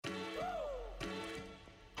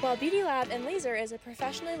While Beauty Lab and Laser is a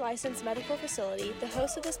professionally licensed medical facility, the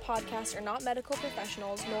hosts of this podcast are not medical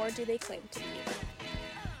professionals, nor do they claim to be.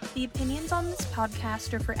 The opinions on this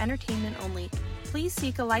podcast are for entertainment only. Please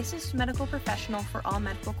seek a licensed medical professional for all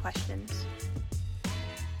medical questions.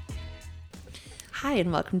 Hi,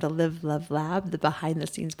 and welcome to Live, Love, Lab, the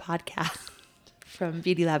behind-the-scenes podcast from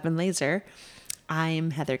Beauty Lab and Laser. I'm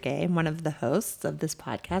Heather Gay. I'm one of the hosts of this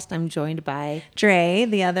podcast. I'm joined by Dre,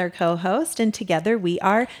 the other co-host, and together we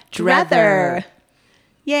are Drether.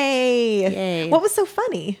 Yay! Yay. What was so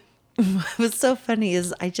funny? What was so funny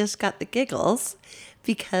is I just got the giggles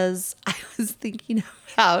because I was thinking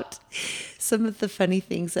about some of the funny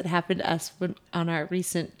things that happened to us on our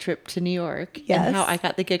recent trip to New York. Yes. And how I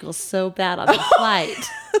got the giggles so bad on the flight.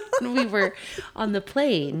 When we were on the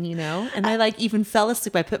plane, and I even fell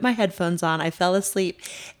asleep. I put my headphones on, I fell asleep,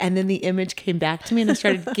 and then the image came back to me and I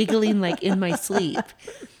started giggling in my sleep.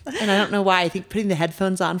 And I don't know why. I think putting the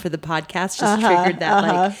headphones on for the podcast just triggered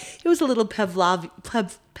that. It was a little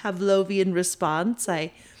Pavlovian response.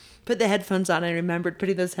 I put the headphones on. I remembered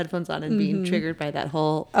putting those headphones on and being triggered by that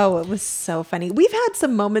whole. Oh, it was so funny. We've had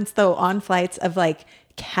some moments though on flights of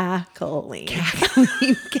cackling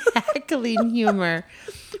humor.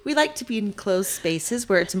 We like to be in closed spaces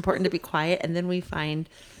where it's important to be quiet, and then we find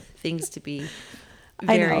things to be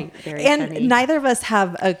very funny. And neither of us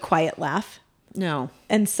have a quiet laugh. No.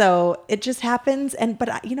 And so it just happens.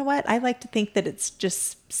 But you know what? I like to think that it's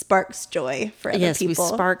just sparks joy for other people. Yes, we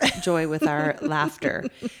spark joy with our laughter.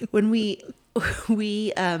 When we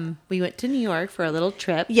went to New York for a little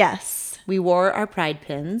trip. Yes. We wore our pride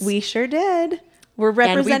pins. We sure did. We're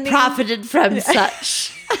representing. And we profited from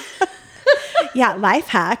such. Yeah, life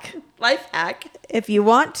hack. Life hack. If you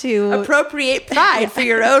want to appropriate pride for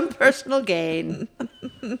your own personal gain.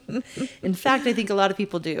 In fact, I think a lot of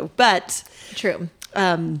people do. But true.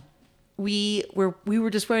 We were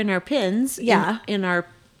just wearing our pins. Yeah. In our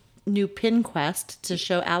new pin quest to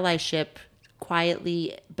show allyship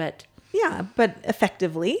quietly, but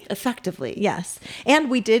effectively. Effectively. Yes. And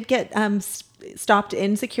we did get stopped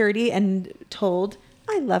in security and told,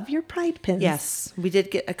 I love your pride pins. Yes, we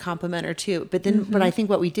did get a compliment or two. But then, but I think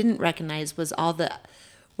what we didn't recognize was all the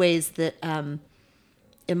ways that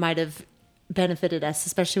it might have benefited us,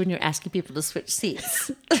 especially when you're asking people to switch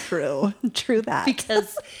seats. True that.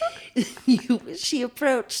 Because she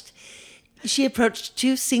approached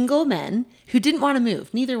two single men who didn't want to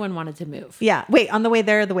move. Neither one wanted to move. Yeah. Wait, on the way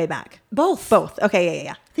there or the way back? Both. Okay,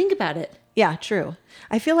 yeah. Think about it. Yeah, true.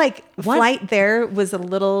 I feel like flight there was a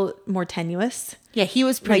little more tenuous. Yeah, he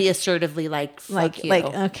was pretty assertively fuck you.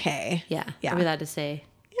 Okay. Yeah. Are we allowed to say?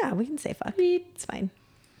 Yeah, we can say fuck. It's fine.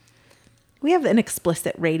 We have an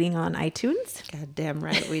explicit rating on iTunes. God damn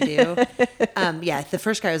right we do. The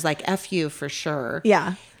first guy was like, F you for sure.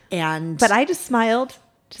 Yeah. But I just smiled.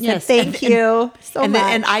 Said, thank you so much.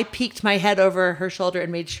 And I peeked my head over her shoulder and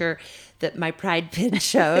made sure that my pride pin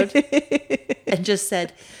showed and just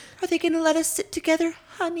said, are they going to let us sit together,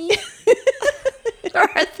 honey? Or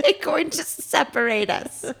are they going to separate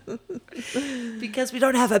us? Because we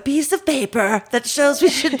don't have a piece of paper that shows we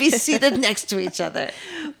should be seated next to each other.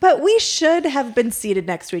 But we should have been seated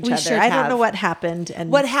next to each other. I don't know what happened.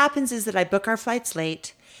 And what happens is that I book our flights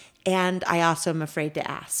late, and I also am afraid to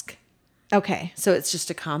ask. Okay. So it's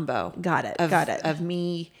just a combo. Got it. Of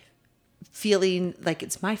me feeling like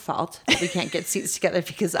it's my fault that we can't get seats together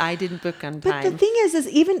because I didn't book on time. But the thing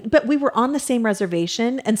is but we were on the same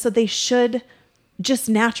reservation, and so they should just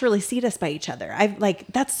naturally seat us by each other.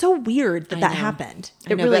 That's so weird that happened.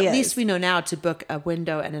 It really is. At least we know now to book a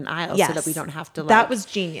window and an aisle so that we don't have to that was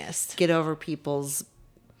genius. Get over people's.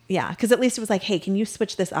 Yeah, because at least it was like, hey, can you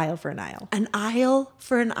switch this aisle for an aisle? An aisle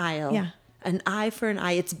for an aisle. Yeah. An eye for an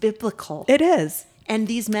eye. It's biblical. It is. And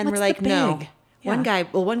these men were like, no. Yeah.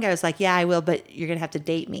 One guy was like, yeah, I will, but you're going to have to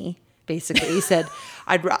date me. Basically, he said,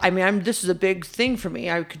 this is a big thing for me.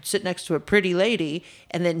 I could sit next to a pretty lady.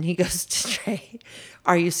 And then he goes to Dre,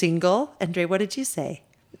 are you single? And Dre, what did you say?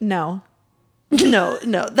 No. No.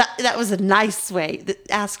 That was a nice way.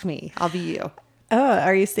 Ask me. I'll be you. Oh,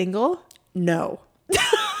 are you single? No.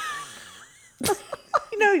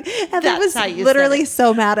 Heather was literally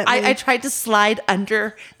so mad at me. I tried to slide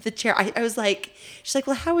under the chair. I was like, she's like,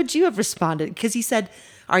 well, how would you have responded? Because he said,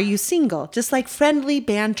 are you single? Just like friendly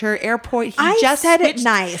banter, airport. I just said it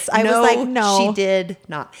nice. I was like, no. She did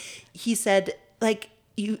not. He said,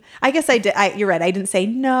 you. I guess I did. You're right. I didn't say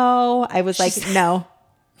no. I was like, no.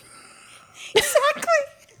 Exactly.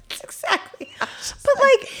 That's exactly how she said.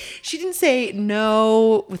 She didn't say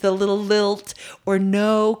no with a little lilt or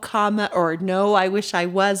no comma or no, I wish I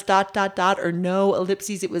was ... or no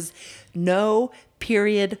ellipses. It was no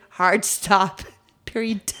period, hard stop,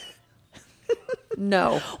 Period.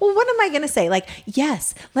 No. Well, what am I going to say? Like,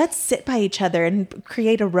 yes, let's sit by each other and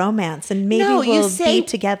create a romance and maybe we'll be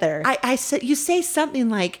together. I said, you say something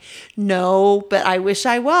like, no, but I wish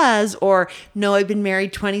I was, or no, I've been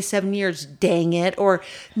married 27 years, dang it, or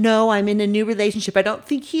no, I'm in a new relationship. I don't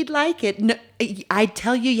think he'd like it. No, I'd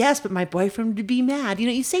tell you yes, but my boyfriend would be mad. You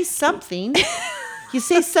know, you say something. You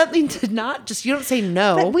say something to not just, you don't say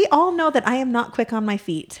no. But we all know that I am not quick on my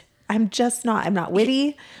feet. I'm just not. I'm not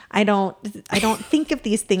witty. I don't think of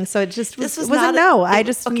these things. So it just was a no.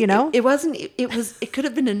 It wasn't. It could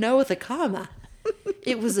have been a no with a comma.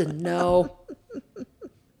 It was a no.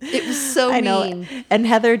 It was so mean. And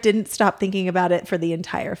Heather didn't stop thinking about it for the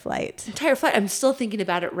entire flight. I'm still thinking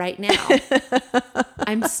about it right now.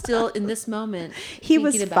 I'm still in this moment. He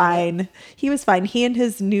was fine. He was fine. He and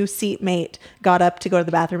his new seatmate got up to go to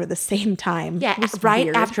the bathroom at the same time. Yeah, right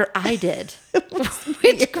weird. After I did.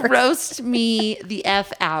 Which grossed me the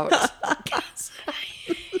F out. Because I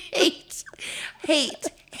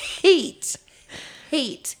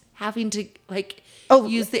hate having to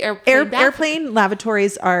use the airplane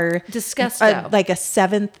lavatories are disgusting. Like a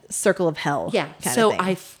seventh circle of hell. Yeah. So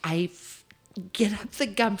I get up the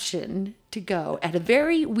gumption to go at a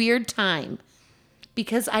very weird time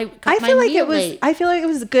because I feel like it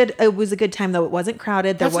was good. It was a good time though. It wasn't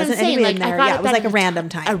crowded. There wasn't anybody in there. Yeah, it was like a random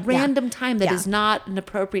time. A random time that is not an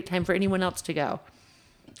appropriate time for anyone else to go.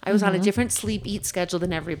 I was on a different sleep eat schedule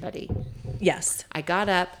than everybody. Yes. I got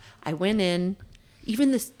up. I went in.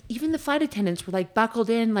 Even the flight attendants were like buckled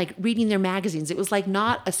in, like reading their magazines. It was like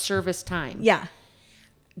not a service time. Yeah.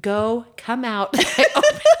 Come out. I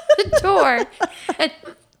opened the door. And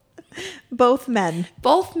both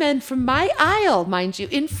men from my aisle, mind you,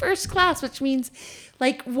 in first class, which means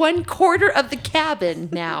like 1/4 of the cabin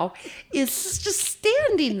now is just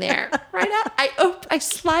standing there. Right out. I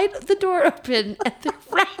slide the door open and they're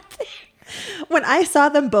right there. When I saw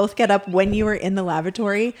them both get up when you were in the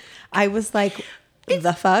lavatory, I was like,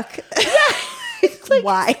 the fuck? Yeah.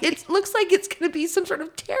 Why? It looks like it's going to be some sort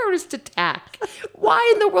of terrorist attack. Why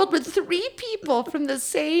in the world would 3 people from the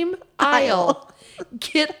same aisle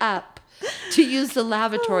get up to use the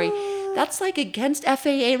lavatory? That's like against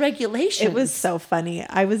FAA regulations. It was so funny.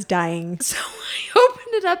 I was dying. So I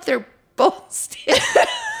opened it up. They're both standing.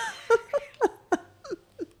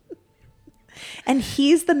 And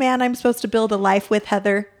he's the man I'm supposed to build a life with,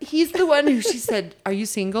 Heather. He's the one who she said, "Are you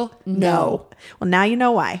single?" No. Well, now you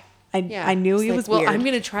know why. I knew he was weird. Well, I'm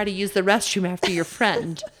going to try to use the restroom after your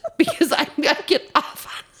friend because I'm going to get off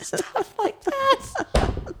on stuff like that.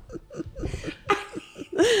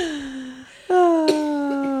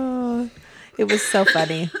 Oh, it was so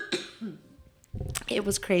funny. It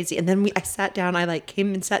was crazy. And then I sat down. I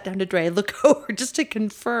came and sat down to Dre. Look over just to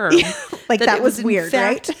confirm. That was weird,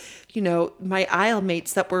 right? You know, my aisle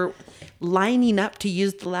mates that were lining up to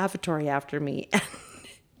use the lavatory after me. And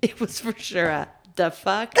it was for sure the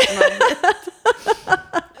fuck.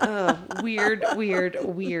 Oh, weird.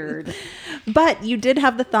 But you did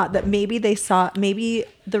have the thought that maybe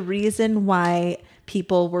the reason why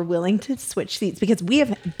people were willing to switch seats, because we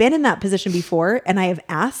have been in that position before and I have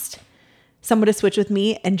asked someone to switch with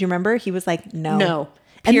me. And do you remember? He was like, no.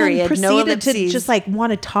 Period. And then proceeded to just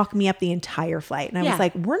want to talk me up the entire flight. And I was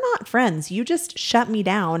like, we're not friends. You just shut me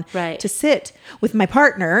down to sit with my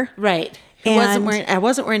partner. Right. I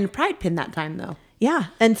wasn't wearing a pride pin that time though. Yeah.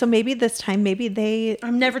 And so maybe this time,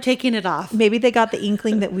 I'm never taking it off. Maybe they got the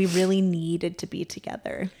inkling that we really needed to be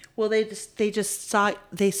together. Well, they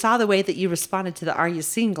saw the way that you responded to the "Are you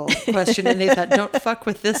single?" question, and they thought, "Don't fuck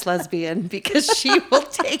with this lesbian because she will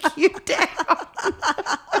take you down."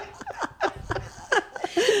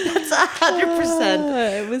 That's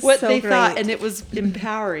 100% it was what so they great. thought, and it was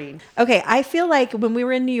empowering. Okay, I feel like when we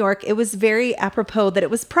were in New York, it was very apropos that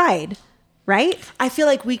it was Pride, right? I feel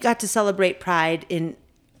like we got to celebrate Pride in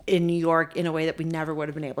New York in a way that we never would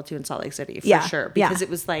have been able to in Salt Lake City, for sure, because it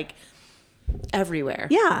was everywhere.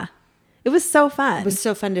 Yeah. It was so fun. It was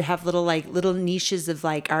so fun to have little niches of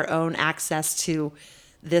our own access to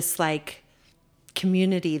this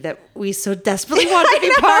community that we so desperately want to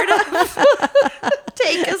be part of.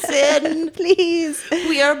 Take us in, please.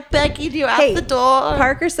 We are begging you out the door.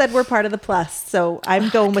 Parker said we're part of the plus, so I'm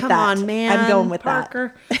going with that. Come on, man. I'm going with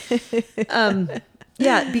Parker.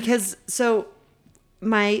 Yeah, because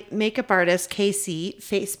my makeup artist Casey,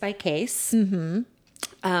 Face by Case. Mm-hmm.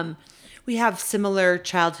 We have similar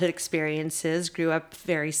childhood experiences. Grew up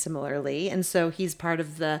very similarly, and so he's part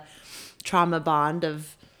of the trauma bond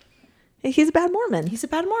of He's a bad Mormon. He's a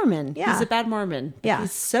bad Mormon. Yeah. He's a bad Mormon. Yeah.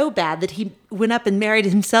 He's so bad that he went up and married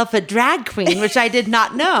himself a drag queen, which I did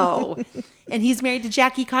not know. And he's married to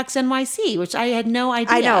Jackie Cox NYC, which I had no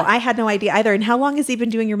idea. I know. I had no idea either. And how long has he been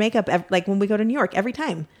doing your makeup? Like when we go to New York, every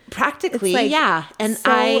time? Practically, Like, yeah. And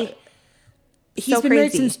he's so been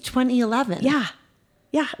married crazy. since 2011. Yeah.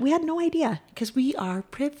 Yeah. We had no idea. Because we are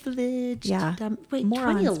privileged. Yeah. Wait,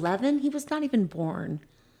 Morons. 2011? He was not even born.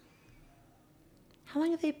 How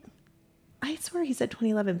long have they... I swear he said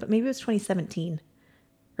 2011, but maybe it was 2017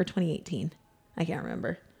 or 2018. I can't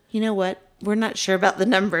remember. You know what? We're not sure about the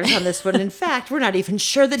numbers on this one. In fact, we're not even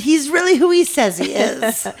sure that he's really who he says he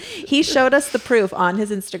is. He showed us the proof on his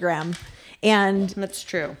Instagram. And That's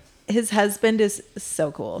true. his husband is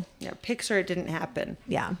so cool. Yeah, pics or it didn't happen.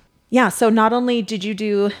 Yeah. Yeah. So not only did you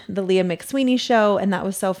do the Leah McSweeney show, and that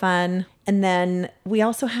was so fun, and then we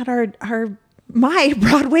also had my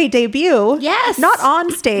Broadway debut. Yes. Not on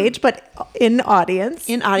stage, but in audience.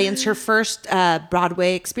 In audience, her first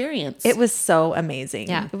Broadway experience. It was so amazing.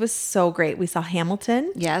 Yeah. It was so great. We saw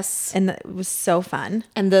Hamilton. Yes. And it was so fun.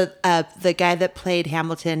 And the guy that played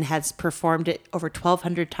Hamilton has performed it over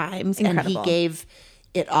 1,200 times. Incredible. And he gave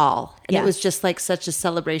it all. And Yes. it was just like such a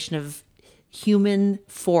celebration of human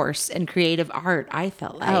force and creative art, I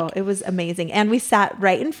felt like. Oh, it was amazing. And we sat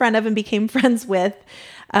right in front of and became friends with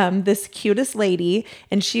this cutest lady.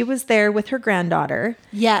 And she was there with her granddaughter.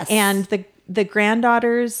 Yes. And the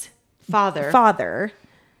granddaughter's father.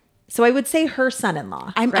 So I would say her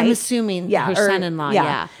son-in-law. I'm right? assuming her son-in-law,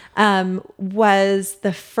 yeah. Was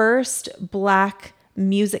the first Black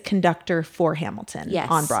music conductor for Hamilton Yes.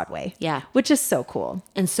 on Broadway. Yeah. Which is so cool.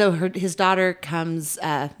 And so his daughter comes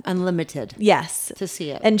unlimited Yes. to see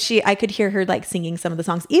it. And I could hear her like singing some of the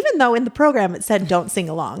songs, even though in the program it said don't sing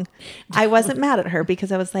along. I wasn't mad at her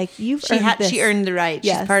because I was like, she earned the right.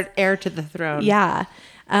 Yes. She's part heir to the throne. Yeah.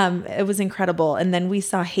 It was incredible. And then we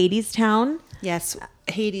saw Hadestown. Yes.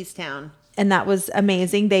 Hadestown. And that was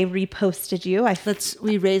amazing. They reposted you.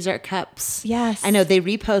 We raise our cups. Yes. I know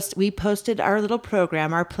we posted our little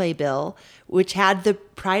program, our playbill, which had the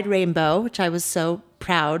Pride Rainbow, which I was so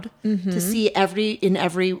proud to see in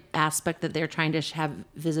every aspect that they're trying to have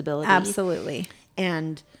visibility. Absolutely.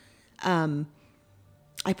 And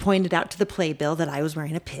I pointed out to the playbill that I was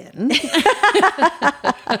wearing a pin.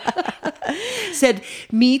 Said,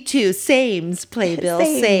 "Me too, sames playbill,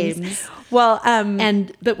 sames." Well,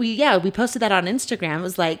 But we posted that on Instagram. It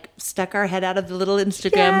was like stuck our head out of the little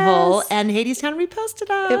Instagram hole, and Hadestown reposted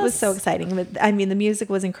us. it was so exciting. I mean, the music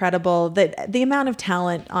was incredible. The amount of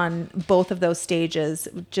talent on both of those stages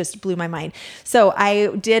just blew my mind. So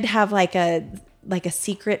I did have like a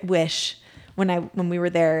secret wish when we were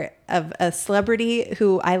there of a celebrity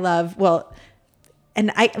who I love. Well,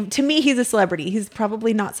 and to me, he's a celebrity. He's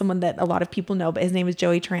probably not someone that a lot of people know, but his name is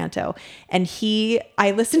Joey Taranto. And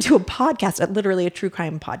I listened to a podcast, literally a true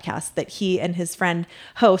crime podcast that he and his friend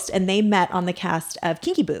host, and they met on the cast of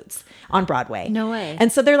Kinky Boots on Broadway. No way.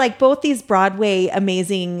 And so they're like both these Broadway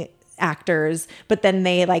amazing actors, but then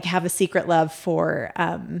they like have a secret love for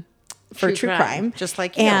true crime. Just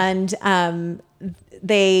like you. And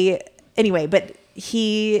but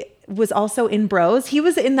he was also in Bros. He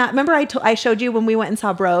was in that. Remember I showed you when we went and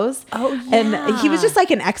saw Bros? Oh, yeah. And he was just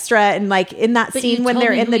like an extra, and like in that But scene you when told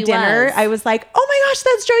they're me in who the he dinner, was. I was like, oh my gosh,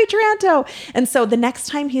 that's Joey Taranto. And so the next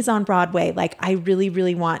time he's on Broadway, like I really,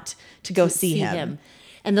 really want to go see him.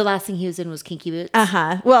 And the last thing he was in was Kinky Boots.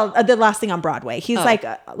 Well, the last thing on Broadway. He's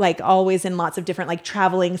like always in lots of different like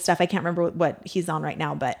traveling stuff. I can't remember what he's on right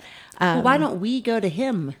now, but Well, why don't we go to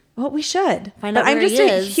him? well, we should. Find But out I'm where just he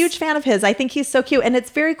a is. huge fan of his. I think he's so cute, and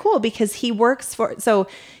it's very cool because he works for. So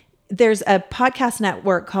there's a podcast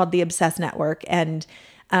network called the Obsessed Network, and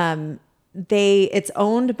it's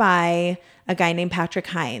owned by a guy named Patrick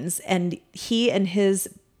Hines, and he and his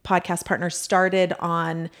podcast partner started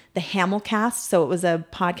on the Hamilcast. So it was a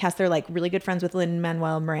podcast. They're like really good friends with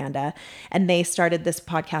Lin-Manuel Miranda, and they started this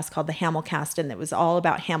podcast called the Hamilcast, and it was all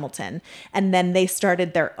about Hamilton. And then they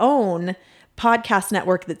started their own podcast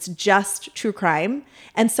network that's just true crime.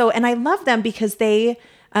 And I love them because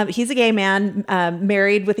he's a gay man,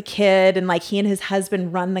 married with a kid, and like he and his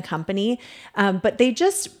husband run the company. But they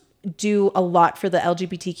just do a lot for the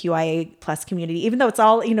LGBTQIA plus community, even though it's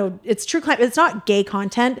all, it's true crime. It's not gay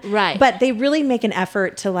content, right? But they really make an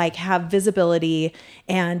effort to like have visibility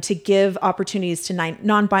and to give opportunities to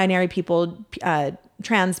non-binary people,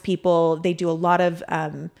 trans people. They do a lot of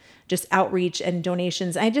just outreach and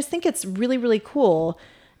donations. I just think it's really, really cool.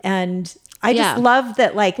 And I just love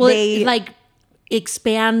that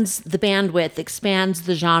expands the bandwidth, expands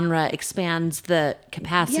the genre, expands the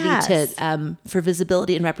capacity to for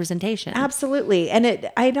visibility and representation. Absolutely. And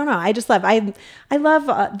I don't know, I just love I love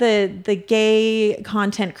the gay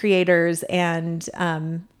content creators and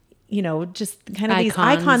just kind of these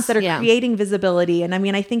icons that are creating visibility. And I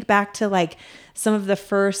mean, I think back to like some of the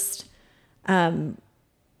first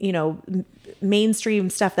mainstream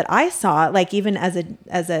stuff that I saw, like even as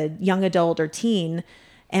a young adult or teen,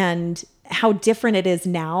 and how different it is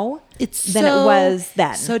now than it was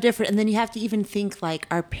then. So different. And then you have to even think like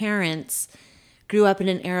our parents grew up in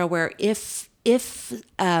an era where if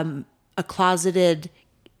a closeted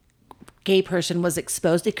gay person was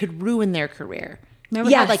exposed, it could ruin their career.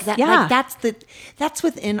 Remember how like that? Yeah. Like that's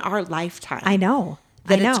within our lifetime. I know.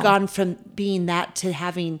 It's gone from being that to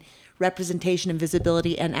having representation and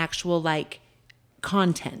visibility and actual like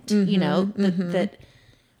content. That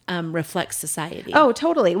reflects society. Oh,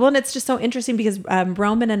 totally. Well, and it's just so interesting because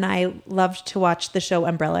Roman and I loved to watch the show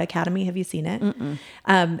Umbrella Academy. Have you seen it?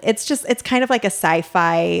 It's kind of like a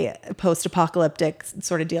sci-fi post-apocalyptic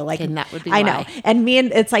sort of deal. Like, and that would be I know. And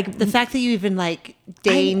it's like the fact that you even like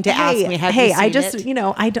deigned to ask me, have you seen I just,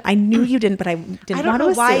 it? I knew you didn't, but I didn't I don't want know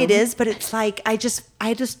to why assume. it is, but it's like, I just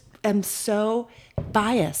am so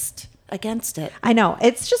biased against it. I know.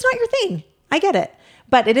 It's just not your thing. I get it.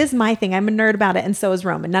 But it is my thing. I'm a nerd about it, and so is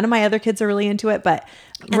Roman. None of my other kids are really into it, but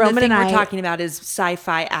Roman and I... we're talking about is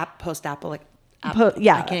sci-fi post-apocalyptic.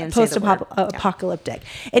 Post-apocalyptic.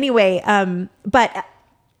 Anyway, but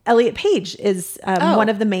Elliot Page is one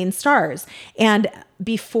of the main stars. And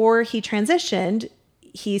before he transitioned,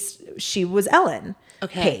 she was Ellen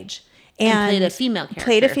Page. And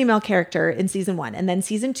played a female character in season 1. And then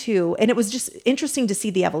season 2, and it was just interesting to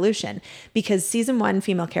see the evolution because season 1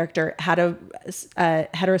 female character had a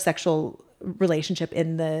heterosexual relationship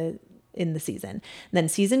in the season. And then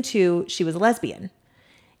season 2, she was a lesbian.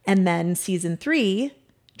 And then season 3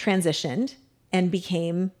 transitioned and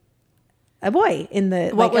became a boy in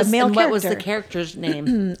the a male character. What was the character's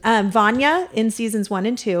name? Vanya in seasons 1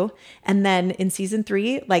 and 2, and then in season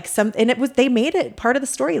 3, they made it part of the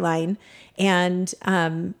storyline, and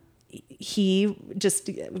he just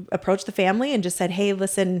approached the family and just said, "Hey,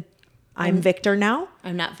 listen, I'm Victor now.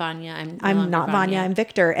 I'm not Vanya. I'm not Vanya. I'm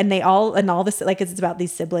Victor." And all this like it's about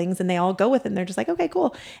these siblings, and they all go with it. And they're just like, "Okay,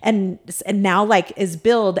 cool." And now like is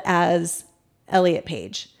billed as Elliot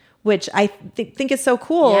Page, which I think is so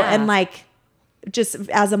cool, and like. Just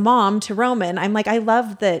as a mom to Roman, I'm like, I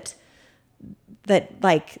love that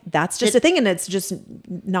like that's just a thing, and it's just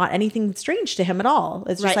not anything strange to him at all.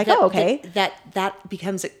 It's just like, okay. That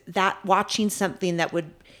becomes that watching something that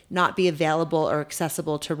would not be available or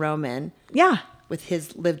accessible to Roman. Yeah. With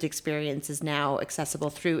his lived experience is now accessible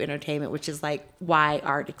through entertainment, which is like why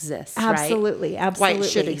art exists, absolutely, right? Absolutely. Why it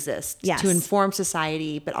should exist. Yes. To inform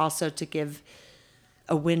society, but also to give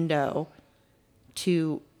a window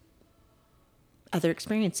to other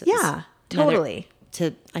experiences. Yeah, totally.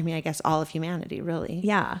 I guess all of humanity, really.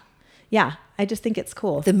 Yeah. Yeah. I just think it's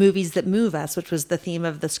cool. The movies that move us, which was the theme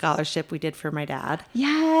of the scholarship we did for my dad.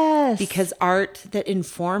 Yes. Because art that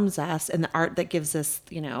informs us and the art that gives us,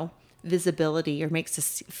 visibility or makes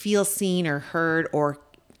us feel seen or heard or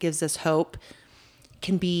gives us hope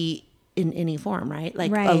can be in any form, right?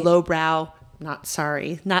 Like a lowbrow,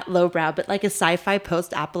 not lowbrow, but like a sci-fi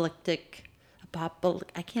post-apocalyptic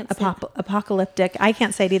I can't say apocalyptic. I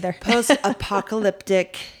can't say it either.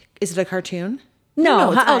 Post-apocalyptic. Is it a cartoon?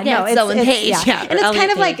 No. It's Ellen Page. Yeah. And it's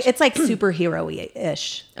kind of like it's like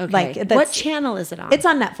superhero-ish. Okay. Like what channel is it on? It's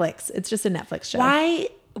on Netflix. It's just a Netflix show.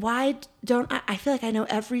 Why don't I feel like I know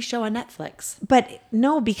every show on Netflix? But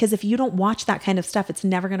no, because if you don't watch that kind of stuff, it's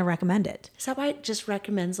never going to recommend it. Is that why it just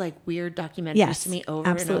recommends like weird documentaries to me over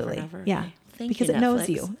and over and over? Yeah. Thank you, it knows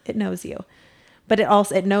you. It knows you. But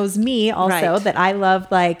it knows me also that I love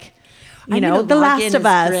like, The Last of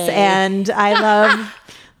Us, and I love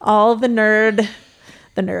all the nerd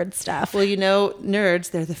stuff. Well,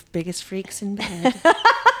 nerds, they're the biggest freaks in bed.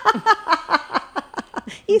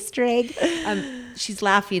 Easter egg. She's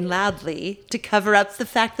laughing loudly to cover up the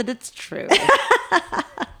fact that it's true.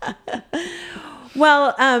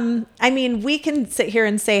 Well, we can sit here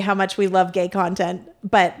and say how much we love gay content,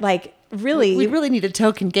 but like, really, we really need a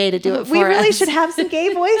token gay to do it for us. We really should have some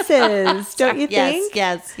gay voices, don't you think?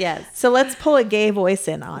 Yes. So let's pull a gay voice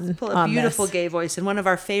in on. Let's pull a beautiful gay voice and one of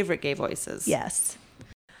our favorite gay voices. Yes.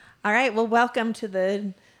 All right. Well, welcome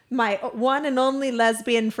to my one and only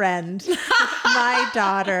lesbian friend, my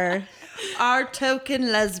daughter, our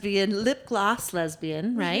token lesbian, lip gloss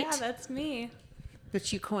lesbian, right? Yeah, that's me.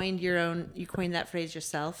 But you coined that phrase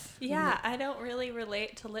yourself. Yeah, I don't really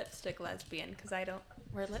relate to lipstick lesbian because I don't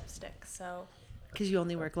wear lipstick. So Because you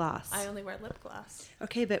only wear gloss. I only wear lip gloss.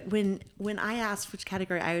 Okay, but when I asked which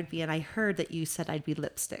category I would be in, I heard that you said I'd be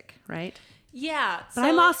lipstick, right? Yeah. But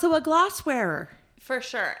I'm also a gloss wearer. For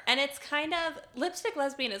sure. And it's kind of, lipstick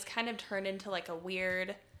lesbian has kind of turned into like a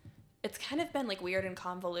weird, it's kind of been like weird and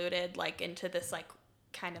convoluted, like into this like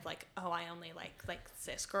kind of like, oh, I only like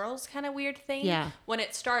cis girls kind of weird thing. Yeah. When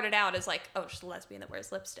it started out as like, oh, just a lesbian that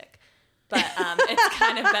wears lipstick. But it's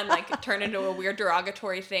kind of been like turned into a weird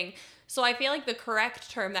derogatory thing. So I feel like the correct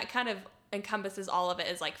term that kind of encompasses all of it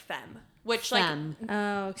is like femme, which Femme. like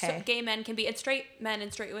Oh, okay. so gay men can be, and straight men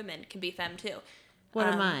and straight women can be femme too. What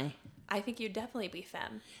am I? I think you'd definitely be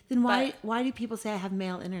femme. Then why do people say I have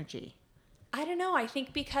male energy? I don't know. I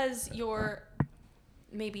think because you're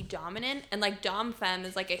maybe dominant, and like dom femme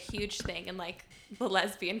is like a huge thing in like the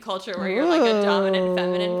lesbian culture where you're like a dominant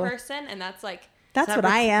feminine person, and that's like. That's what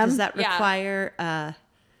I am. Does that require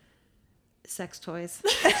sex toys?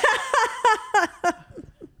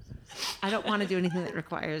 I don't want to do anything that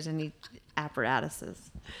requires any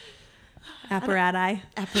apparatuses. Apparati.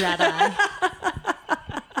 Apparatus.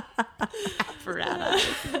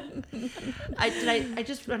 I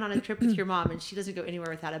just went on a trip with your mom, and she doesn't go anywhere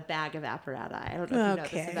without a bag of apparatus. I don't know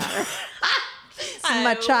if you know this about her.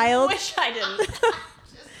 My child. I wish I didn't.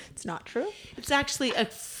 It's not true. It's actually a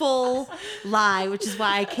full lie, which is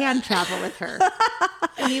why I can travel with her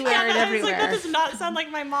anywhere and everywhere. That does not sound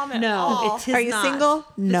like my mom at No, all. it is Are you not. single?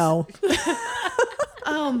 No.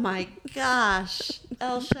 Oh my gosh,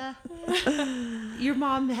 Elsha, your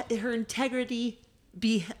mom, her integrity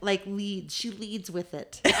leads. She leads with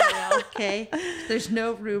it. Okay, there's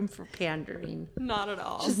no room for pandering. Not at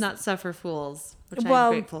all. She does not suffer fools, which Well,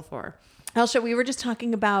 I'm grateful for. Elsha, we were just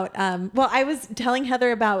talking about, I was telling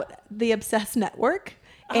Heather about the Obsessed Network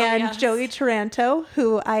and yes. Joey Taranto,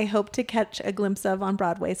 who I hope to catch a glimpse of on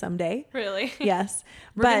Broadway someday. Really? Yes.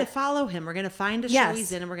 We're going to follow him. We're going to find a show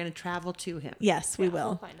he's in, and we're going to travel to him. Yes, we will.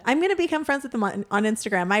 we'll find him. I'm going to become friends with him on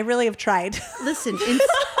Instagram. I really have tried. Listen,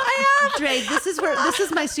 Dre, this is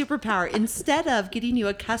my superpower. Instead of getting you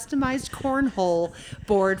a customized cornhole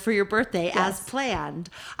board for your birthday as planned,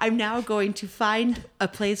 I'm now going to find a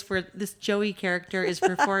place where this Joey character is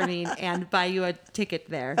performing and buy you a ticket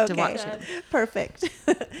there to watch it. Perfect.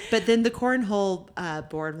 But then the cornhole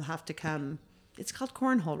board will have to come. It's called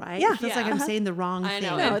cornhole, right? Yeah. It feels like I'm saying the wrong I thing.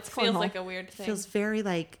 know. No, It it's feels cornhole. like a weird It thing. feels very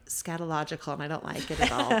like scatological, and I don't like it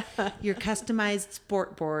at all. Your customized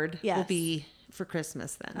sport board will Yes. be for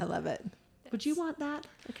Christmas then. I love it. Would you want that?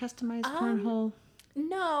 A customized cornhole?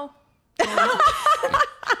 No.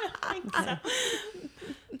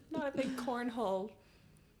 Not a big cornhole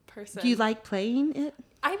person. Do you like playing it?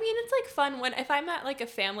 I mean, it's like fun if I'm at like a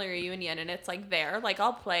family reunion and it's like there, like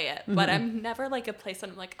I'll play it, but I'm never like a place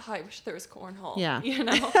and I'm like, oh, I wish there was cornhole. Yeah. You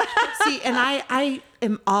know? See, and I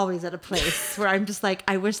am always at a place where I'm just like,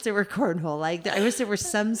 I wish there were cornhole. Like, I wish there were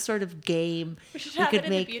some sort of game We should we have could it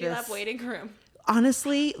in the make Beauty this. Lab waiting room.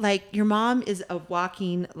 Honestly, like your mom is a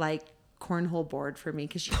walking like cornhole board for me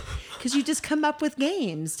because you just come up with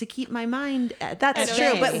games to keep my mind at That's know, true.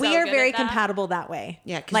 you're But so we are good very at that. compatible that way.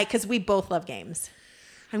 Yeah, Because we both love games.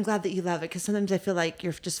 I'm glad that you love it because sometimes I feel like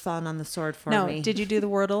you're just falling on the sword for No, me. did you do the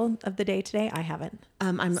Wordle of the day today? I haven't.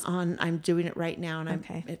 I'm doing it right now, and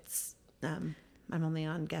Okay. I'm only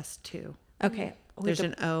on guest 2. Okay. There's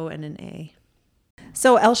an O and an A.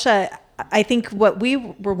 So Elsha, I think what we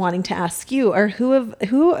were wanting to ask you are who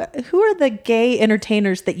are the gay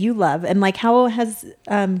entertainers that you love, and like how has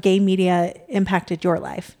gay media impacted your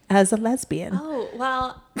life as a lesbian? Oh,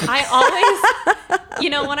 well, I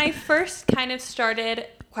always, when I first kind of started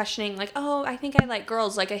questioning like, oh, I think I like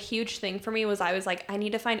girls, like a huge thing for me was I was like, I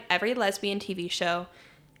need to find every lesbian TV show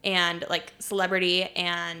and like celebrity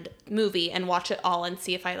and movie and watch it all and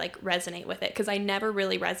see if I like resonate with it. Cause I never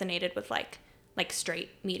really resonated with like straight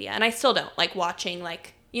media. And I still don't like watching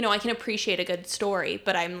like, I can appreciate a good story,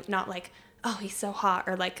 but I'm not like, oh, he's so hot,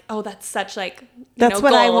 or like, oh, that's such like, That's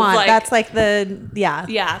what I gold. want. Like, That's like yeah.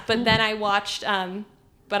 yeah. But then I watched,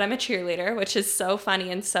 But I'm a Cheerleader, which is so funny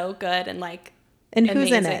and so good and like And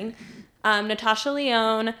who's amazing. in it? Natasha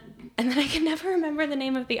Lyonne, and then I can never remember the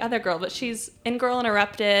name of the other girl, but she's in Girl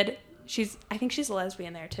Interrupted. I think she's a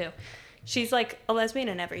lesbian there too. She's like a lesbian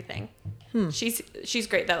in everything. She's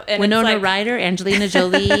great though. And Winona it's like, Ryder, Angelina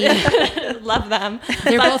Jolie. love them.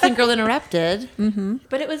 They're both in Girl Interrupted. Mm-hmm.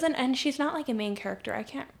 But it was and she's not like a main character. I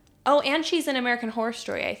can't. Oh, and she's in American Horror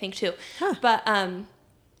Story, I think too. Huh. But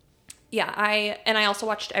yeah, I also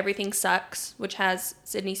watched Everything Sucks, which has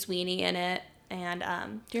Sydney Sweeney in it. And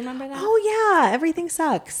do you remember that? Oh yeah, Everything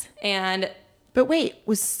Sucks. And But wait,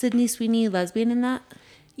 was Sydney Sweeney lesbian in that?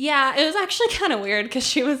 Yeah, it was actually kind of weird because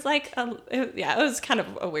she was like, it was kind of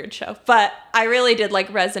a weird show. But I really did like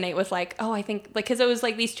resonate with like, oh, I think like, because it was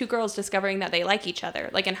like these two girls discovering that they like each other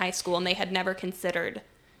like in high school and they had never considered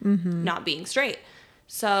not being straight.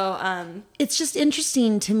 So it's just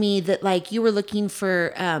interesting to me that like you were looking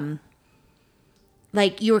for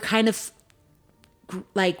like you were kind of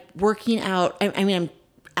like working out. I mean, I'm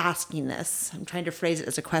asking this. I'm trying to phrase it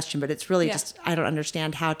as a question, but it's really just, I don't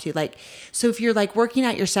understand how to like, so if you're like working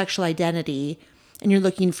out your sexual identity and you're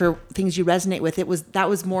looking for things you resonate with, that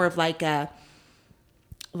was more of like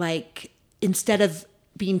like instead of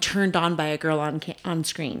being turned on by a girl on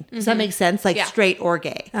screen. Does that make sense? Like straight or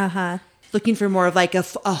gay. Looking for more of like a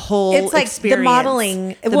whole it's like experience. the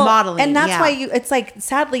modeling. Modeling. And that's why it's like,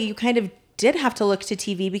 sadly, you kind of did have to look to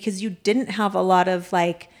TV because you didn't have a lot of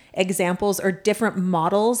like examples or different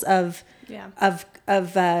models of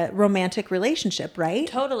romantic relationship, right?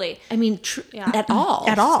 totally. I mean, at all.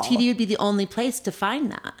 TV would be the only place to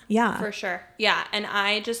find that. Yeah. For sure. Yeah. And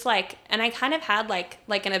I just like, and I kind of had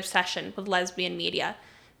like an obsession with lesbian media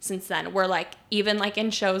since then, where like even like in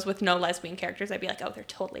shows with no lesbian characters, I'd be like, oh, they're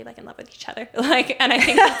totally like in love with each other. Like, and I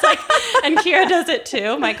think that's like, and Kira does it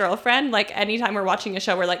too, my girlfriend. Like anytime we're watching a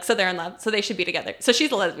show, we're like, so they're in love, so they should be together. So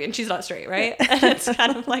she's a lesbian, she's not straight, right? And it's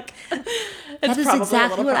kind of like, that is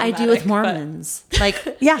exactly what I do with Mormons. Like,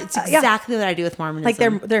 it's exactly what I do with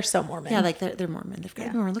Mormonism. Like they're so Mormon. Yeah, like they're Mormon. They've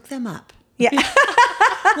got more. Look them up. Yeah.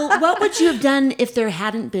 Well, what would you have done if there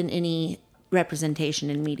hadn't been any representation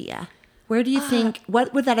in media? Where do you think,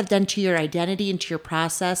 what would that have done to your identity and to your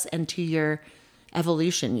process and to your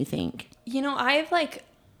evolution, you think? You know, I've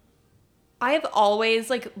always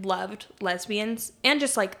like loved lesbians and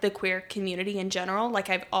just like the queer community in general. Like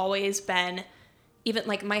I've always been, even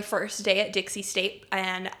like my first day at Dixie State,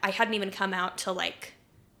 and I hadn't even come out to like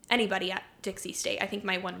anybody at Dixie State. I think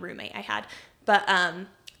my one roommate I had, but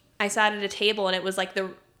I sat at a table and it was like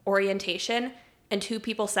the orientation and two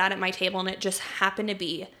people sat at my table and it just happened to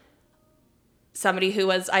be somebody who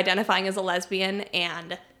was identifying as a lesbian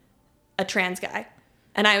and a trans guy.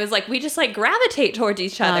 And I was like, we just like gravitate towards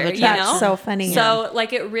each other, you know? That's so funny. So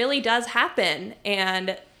like it really does happen.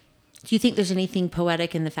 And do you think there's anything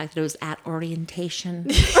poetic in the fact that it was at orientation?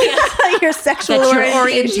 Your sexual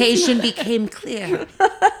orientation became clear.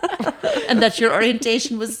 And that your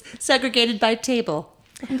orientation was segregated by table.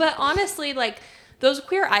 But honestly, like those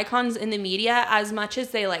queer icons in the media, as much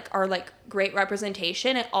as they like are like great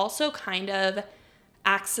representation, it also kind of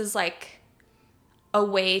acts as like a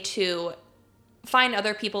way to find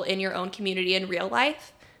other people in your own community in real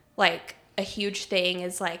life. Like a huge thing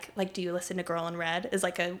is like do you listen to Girl in Red is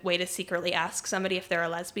like a way to secretly ask somebody if they're a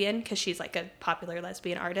lesbian, because she's like a popular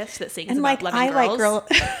lesbian artist that sings about loving girls. Like Girl.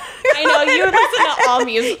 I know you would listen to all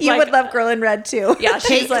music. You would love Girl in Red too. Yeah,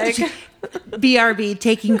 she's like BRB,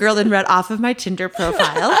 taking Girl in Red off of my Tinder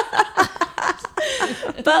profile.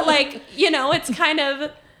 But like, you know, it's kind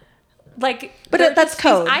of like, but that's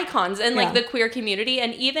code icons in like the queer community.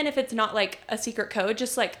 And even if it's not like a secret code,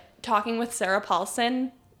 just like talking with Sarah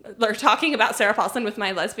Paulson or talking about Sarah Paulson with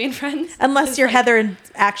my lesbian friends. Unless you're like, Heather and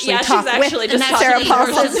actually talk she's actually with just Sarah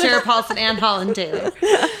Paulson. Sarah Paulson and Holland Taylor.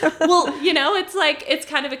 Well, you know, it's like, it's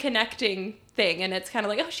kind of a connecting thing. And it's kind of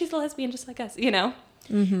like, oh, she's a lesbian just like us, you know?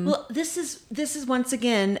 Mm-hmm. Well, this is once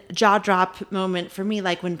again jaw drop moment for me.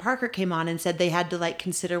 Like when Parker came on and said they had to like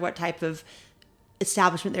consider what type of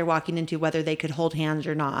establishment they're walking into, whether they could hold hands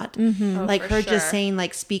or not. Mm-hmm. Like her just saying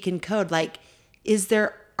like speak in code. Like,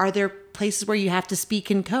 are there places where you have to speak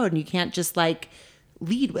in code and you can't just like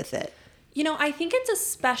lead with it? You know, I think it's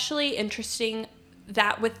especially interesting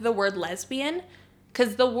that with the word lesbian,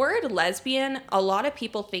 because the word lesbian, a lot of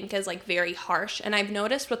people think is like very harsh. And I've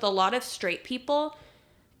noticed with a lot of straight people,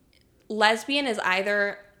 lesbian is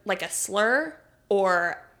either like a slur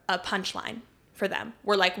or a punchline for them.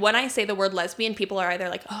 Where like when I say the word lesbian, people are either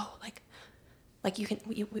like, oh, like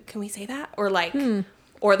can we say that? Or like,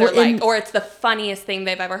 or they're or it's the funniest thing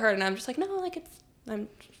they've ever heard. And I'm just like, no, like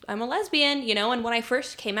I'm a lesbian, you know? And when I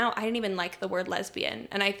first came out, I didn't even like the word lesbian.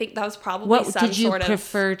 And I think that was probably what did you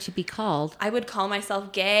prefer to be called? I would call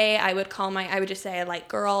myself gay. I would just say I like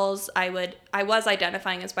girls. I was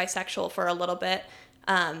identifying as bisexual for a little bit.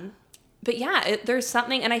 But yeah, there's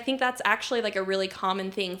something, and I think that's actually like a really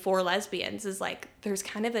common thing for lesbians is like there's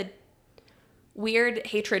kind of a weird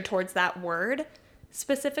hatred towards that word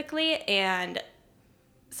specifically. And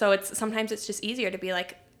so sometimes it's just easier to be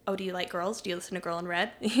like, oh, do you like girls? Do you listen to Girl in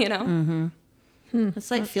Red? You know? Mm-hmm.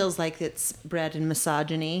 It's like feels like it's bred in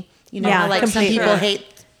misogyny. You know, yeah, like completely. some people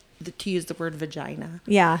hate to use the word vagina.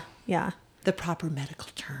 Yeah, yeah. the proper medical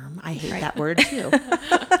term. I hate that word too.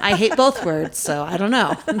 I hate both words, so I don't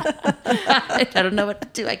know. I don't know what to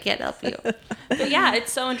do. I can't help you. But yeah,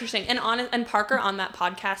 it's so interesting. And Parker on that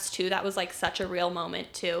podcast too, that was like such a real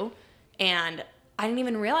moment too. And I didn't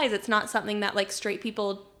even realize it's not something that like straight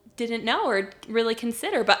people didn't know or really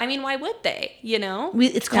consider. But I mean, why would they, you know?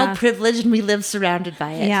 It's called privilege, and we live surrounded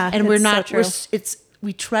by it. Yeah, and we're not, so true.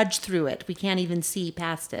 we trudge through it. We can't even see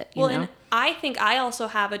past it, you know? And I think I also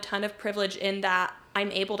have a ton of privilege in that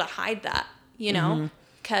I'm able to hide that, you know,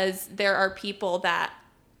 because there are people that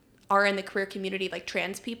are in the queer community, like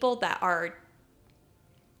trans people, that are,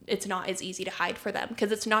 it's not as easy to hide for them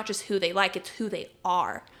because it's not just who they like, it's who they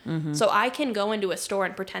are. So I can go into a store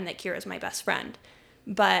and pretend that Kira's my best friend,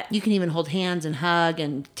 but you can even hold hands and hug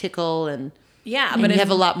and tickle and but you have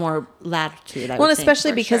a lot more latitude. Well,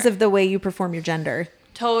 especially because of the way you perform your gender.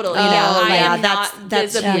 Totally. Oh, You know, I yeah, am that's not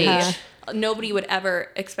visibly. huge. Nobody would ever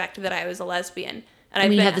expect that I was a lesbian. And I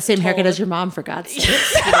mean, you been have the same haircut told- as your mom, for God's sake.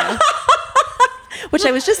 You know? Which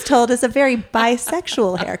I was just told is a very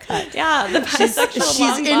bisexual haircut. Yeah, the bisexual She's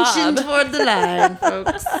long inching bob. toward the line,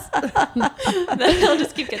 folks. Then he'll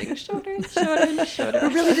just keep getting shorter and shorter and shorter. We're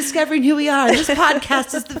really discovering who we are. This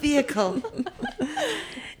podcast is the vehicle.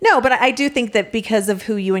 No, but I do think that because of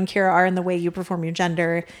who you and Kira are and the way you perform your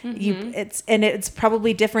gender, it's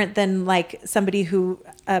probably different than like somebody who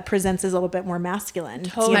presents as a little bit more masculine.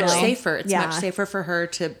 Totally. Much safer. It's Yeah. much safer for her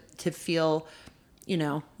to feel, you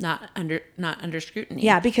know, not under scrutiny.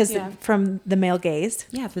 Yeah, because from the male gaze.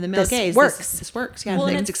 Yeah, for the male This gaze, works. This works. Yeah, Well,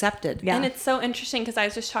 and it's it's- accepted. Yeah. And it's so interesting because I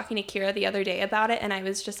was just talking to Kira the other day about it, and I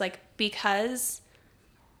was just like, because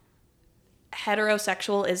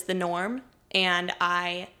heterosexual is the norm, and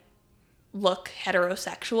I look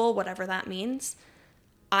heterosexual, whatever that means,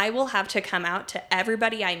 I will have to come out to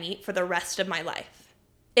everybody I meet for the rest of my life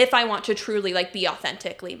if I want to truly like be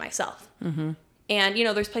authentically myself. And you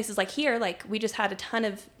know, there's places like here, like we just had a ton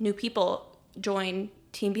of new people join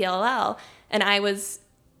Team BLL, and I was,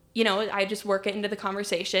 you know, I just work it into the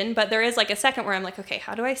conversation, but there is like a second where I'm like, okay,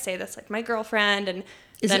 how do I say this? Like my girlfriend, and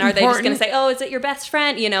Is then it are they just going important? to say, oh, is it your best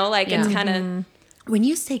friend? You know, like it's kind of, When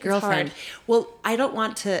you say girlfriend, hard. well, I don't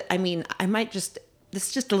want to, I mean, I might just, this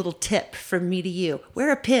is just a little tip from me to you.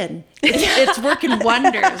 Wear a pin. It's working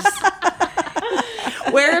wonders.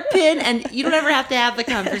 Wear a pin, and you don't ever have to have the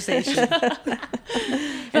conversation.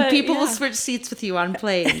 And people will switch seats with you on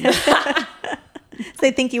planes.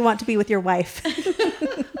 They think you want to be with your wife.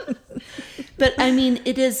 But I mean,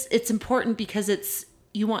 it's important because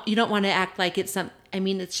you don't want to act like it's some, I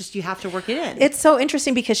mean, it's just, you have to work it in. It's so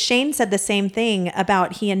interesting because Shane said the same thing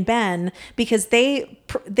about he and Ben, because they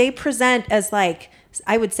present as like,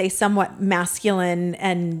 I would say somewhat masculine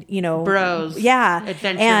and, you know, Bros. Yeah.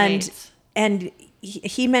 Adventure mates. And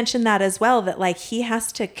he mentioned that as well, that like he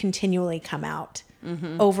has to continually come out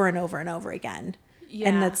over and over and over again. Yeah.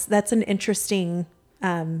 And that's an interesting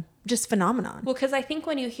just phenomenon. well, because I think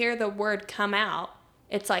when you hear the word come out,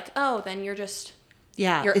 it's like, oh, then you're just,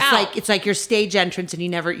 Yeah, You're it's out. like your stage entrance, and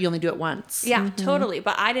you only do it once. yeah, totally.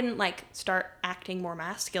 But I didn't like start acting more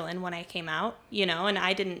masculine when I came out, you know, and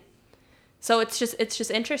I didn't. So it's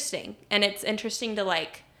just interesting. And it's interesting to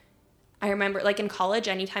like, I remember like in college,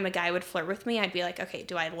 anytime a guy would flirt with me, I'd be like, okay,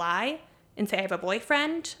 do I lie and say I have a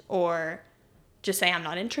boyfriend, or just say I'm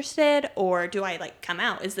not interested, or do I like come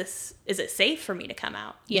out? Is it safe for me to come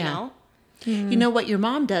out? You Yeah. know? You know what your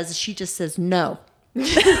mom does is she just says no.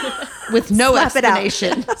 With no Slap it out.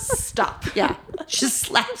 explanation. Stop. Yeah. She just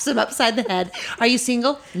slaps him upside the head. Are you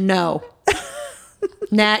single? No.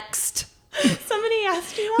 Next. Somebody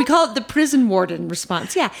asked you that? We call it the prison warden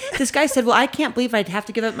response. Yeah. This guy said, well, I can't believe I'd have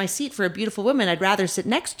to give up my seat for a beautiful woman. I'd rather sit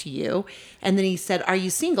next to you. And then he said, are you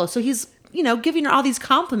single? So he's, you know, giving her all these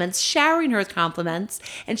compliments, showering her with compliments.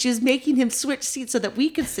 And she was making him switch seats so that we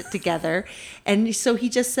could sit together. And so he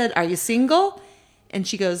just said, are you single? And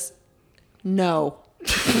she goes, no.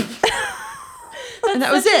 And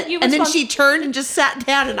that was it. And then she turned and just sat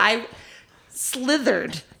down, and I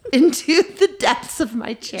slithered into the depths of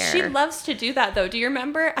my chair. She loves to do that though. Do you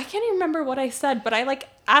remember? I can't even remember what I said, but I like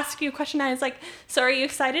asked you a question. I was like, so are you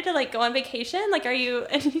excited to like go on vacation? Like, are you?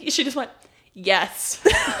 And she just went, yes.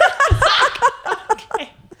 Okay.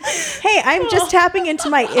 Hey, I'm just tapping into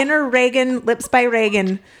my inner Reagan, lips by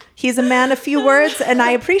Reagan. He's a man of few words, and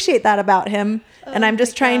I appreciate that about him. And I'm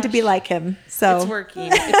just trying to be like him. So It's working.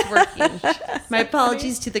 It's working. My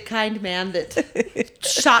apologies to the kind man that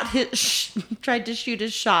tried to shoot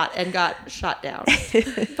his shot and got shot down.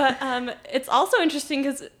 But it's also interesting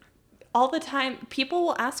because all the time people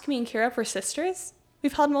will ask me and Kira for sisters.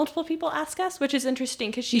 We've had multiple people ask us, which is interesting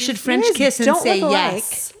because she You should French kiss and say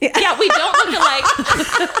yes. Yeah, we don't look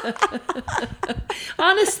alike.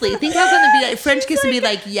 Honestly, think how it's going to be like French kiss and be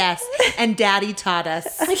like, yes, and daddy taught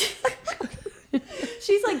us.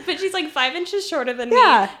 She's like 5 inches shorter than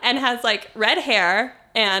Yeah. me and has like red hair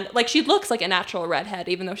and like she looks like a natural redhead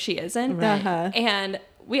even though she isn't. Right. Uh-huh. And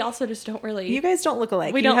we also just don't really. You guys don't look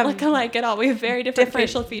alike. We You don't have look alike at all. We have very different different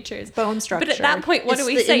facial features, bone structure. But at that point, what It's do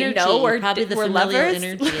we the say? energy, No, we're probably the we're familial lovers.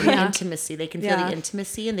 energy and the intimacy. They can feel Yeah. the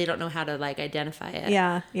intimacy and they don't know how to like identify it.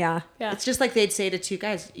 Yeah, yeah, Yeah. It's just like they'd say to two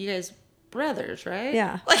guys, you guys brothers, right?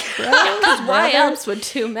 yeah. Because why else would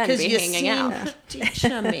two men be you hanging seem out? pretty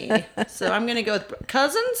chummy. So I'm going to go with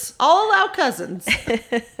cousins. I'll allow cousins.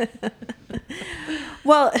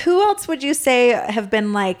 Well, who else would you say have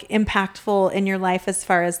been like impactful in your life as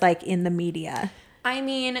far as like in the media? I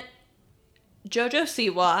mean, JoJo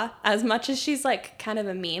Siwa, as much as she's like kind of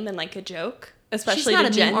a meme and like a joke, especially She's not to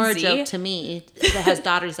a Gen meme or a Z. joke to me that has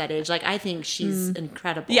daughters that age. Like, I think she's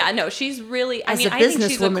incredible. Yeah, no, she's really. I As mean, a I think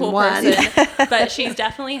she's a businesswoman, cool one. person, but she's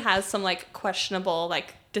definitely has some like questionable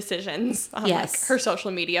like decisions on like Yes. her social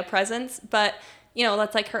media presence. But you know,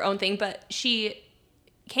 that's like her own thing. But she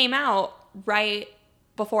came out right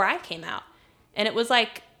before I came out, and it was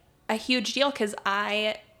like a huge deal because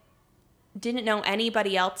I didn't know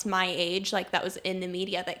anybody else my age like that was in the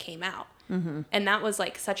media that came out, and that was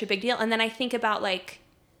like such a big deal. And then I think about like,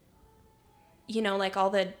 you know, like all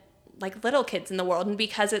the like little kids in the world, and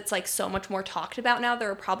because it's like so much more talked about now, there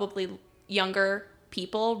are probably younger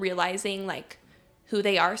people realizing like who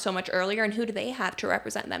they are so much earlier and who do they have to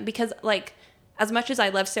represent them. Because like as much as I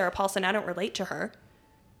love Sarah Paulson, I don't relate to her,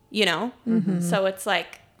 you know. So it's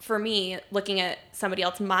like for me, looking at somebody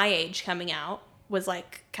else my age coming out was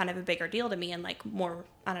like kind of a bigger deal to me and like more,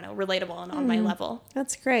 I don't know, relatable and on my level.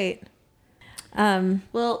 That's great.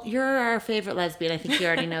 Well, you're our favorite lesbian. I think you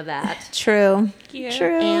already know that. True. you.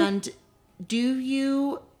 True. And do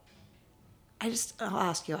you... I'll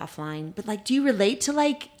ask you offline, but like, do you relate to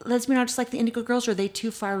like lesbian artists like the Indigo Girls, or are they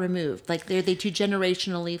too far removed? Like, are they too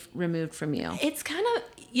generationally removed from you? It's kind of,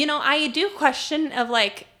 you know, I do question of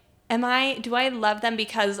like, do I love them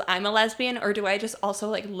because I'm a lesbian, or do I just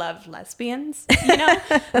also like love lesbians? You know,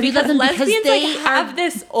 because them because lesbians they like have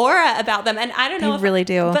this aura about them, and I don't know They if really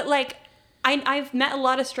do. But like, I've met a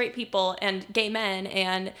lot of straight people and gay men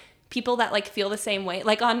and people that like feel the same way.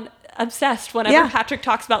 Like on Obsessed, whenever Yeah. Patrick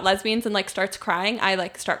talks about lesbians and like starts crying, I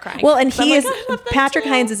like start crying. Well, and So I'm he like, is I love them Patrick too.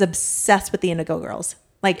 Hines is obsessed with the Indigo Girls.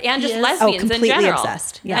 Like And just He is? lesbians in completely general.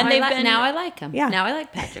 obsessed. Yeah. And they've been now I like him. Yeah. Now I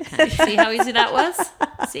like Patrick Hunt. See how easy that was?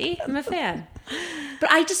 See? I'm a fan. But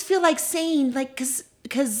I just feel like saying, like,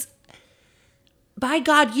 because by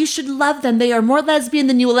God, you should love them. They are more lesbian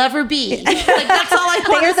than you will ever be. Like, that's all I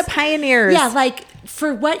want. They are the pioneers. Yeah, like,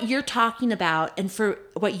 for what you're talking about and for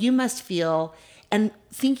what you must feel, and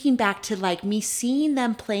thinking back to, like, me seeing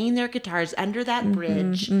them playing their guitars under that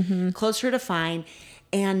bridge, closer to Fine,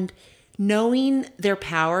 and knowing their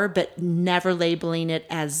power, but never labeling it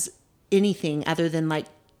as anything other than, like,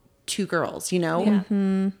 two girls, you know?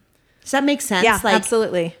 Yeah. Does that make sense? Yeah, Like,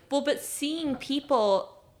 absolutely. Well, but seeing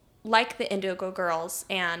people like the Indigo Girls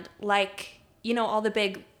and like, you know, all the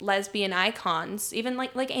big lesbian icons, even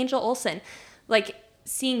like Angel Olsen, like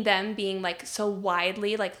seeing them being like so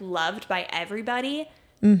widely like loved by everybody,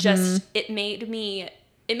 just it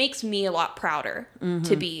makes me a lot prouder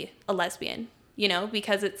to be a lesbian, you know,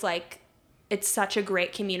 because it's like it's such a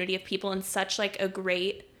great community of people and such like a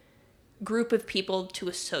great group of people to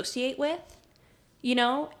associate with. You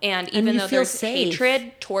know, and even you though feel there's safe.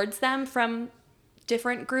 hatred towards them from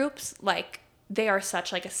different groups, like they are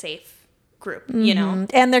such like a safe group, you know?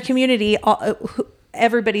 And their community,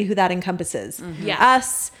 everybody who that encompasses. Yeah.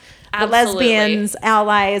 Us, the Absolutely. lesbians,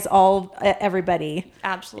 allies, all everybody.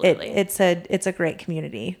 Absolutely. It's a great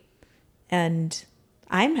community, and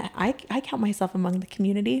I count myself among the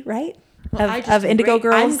community, right? I just of am Indigo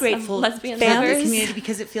great- Girls. I'm grateful lesbian for lovers. the community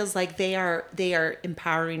because it feels like they are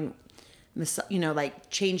empowering, you know, like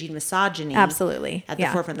changing misogyny. Absolutely. At the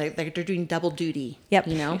Yeah. forefront. They're doing double duty. Yep.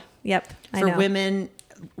 You know? Yep. I For know. women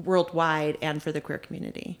worldwide and for the queer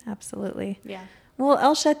community. Absolutely. Yeah. Well,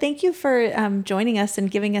 Elsha, thank you for joining us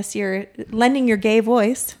and lending your gay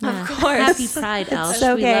voice. Of course. Happy Pride, Elsh.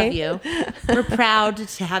 so we gay. love you. We're proud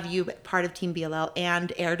to have you part of Team BLL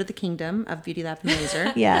and heir to the kingdom of Beauty Lab and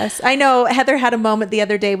Laser. Yes, I know. Heather had a moment the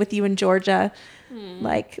other day with you in Georgia,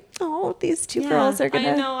 like, oh, these two Yeah. girls are I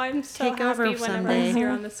gonna. know. I'm so take over happy whenever someday. I'm here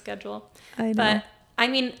on the schedule. I know. But I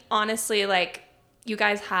mean, honestly, like you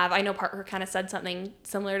guys have, I know Parker kind of said something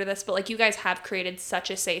similar to this, but like you guys have created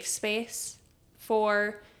such a safe space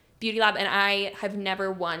for Beauty Lab, and I have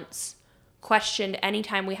never once questioned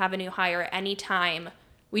anytime we have a new hire, anytime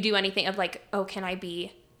we do anything of like, oh, can I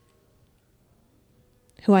be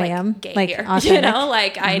who like, I am, gay like here? authentic. You know,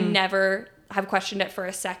 like I never have questioned it for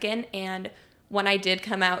a second. And when I did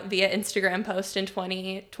come out via Instagram post in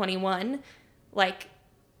 2021, like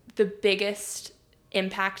the biggest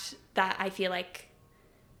impact that I feel like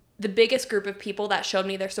the biggest group of people that showed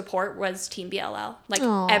me their support was Team BLL. Like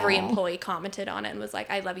Aww. every employee commented on it and was like,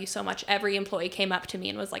 I love you so much. Every employee came up to me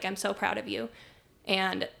and was like, I'm so proud of you.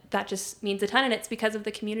 And that just means a ton. And it's because of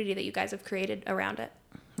the community that you guys have created around it.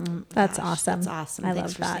 That's awesome. That's awesome. I Thanks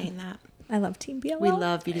love for that. saying that. I love Team BLL. We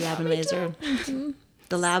love Beauty Lab and Laser.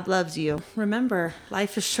 The lab loves you. Remember,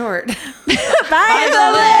 life is short. Bye,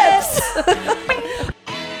 the lips.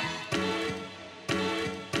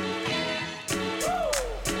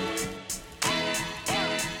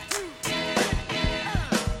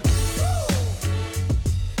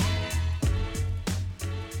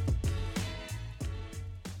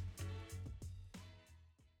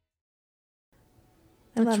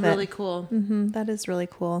 I That's love really it. cool. That is really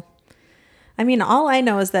cool. I mean, all I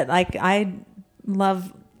know is that like I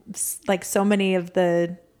love like so many of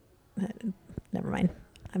the. Never mind.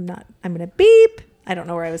 I'm gonna beep. I don't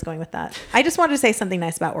know where I was going with that. I just wanted to say something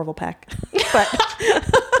nice about Orville Peck, but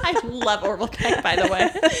I love Orville Peck, by the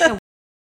way.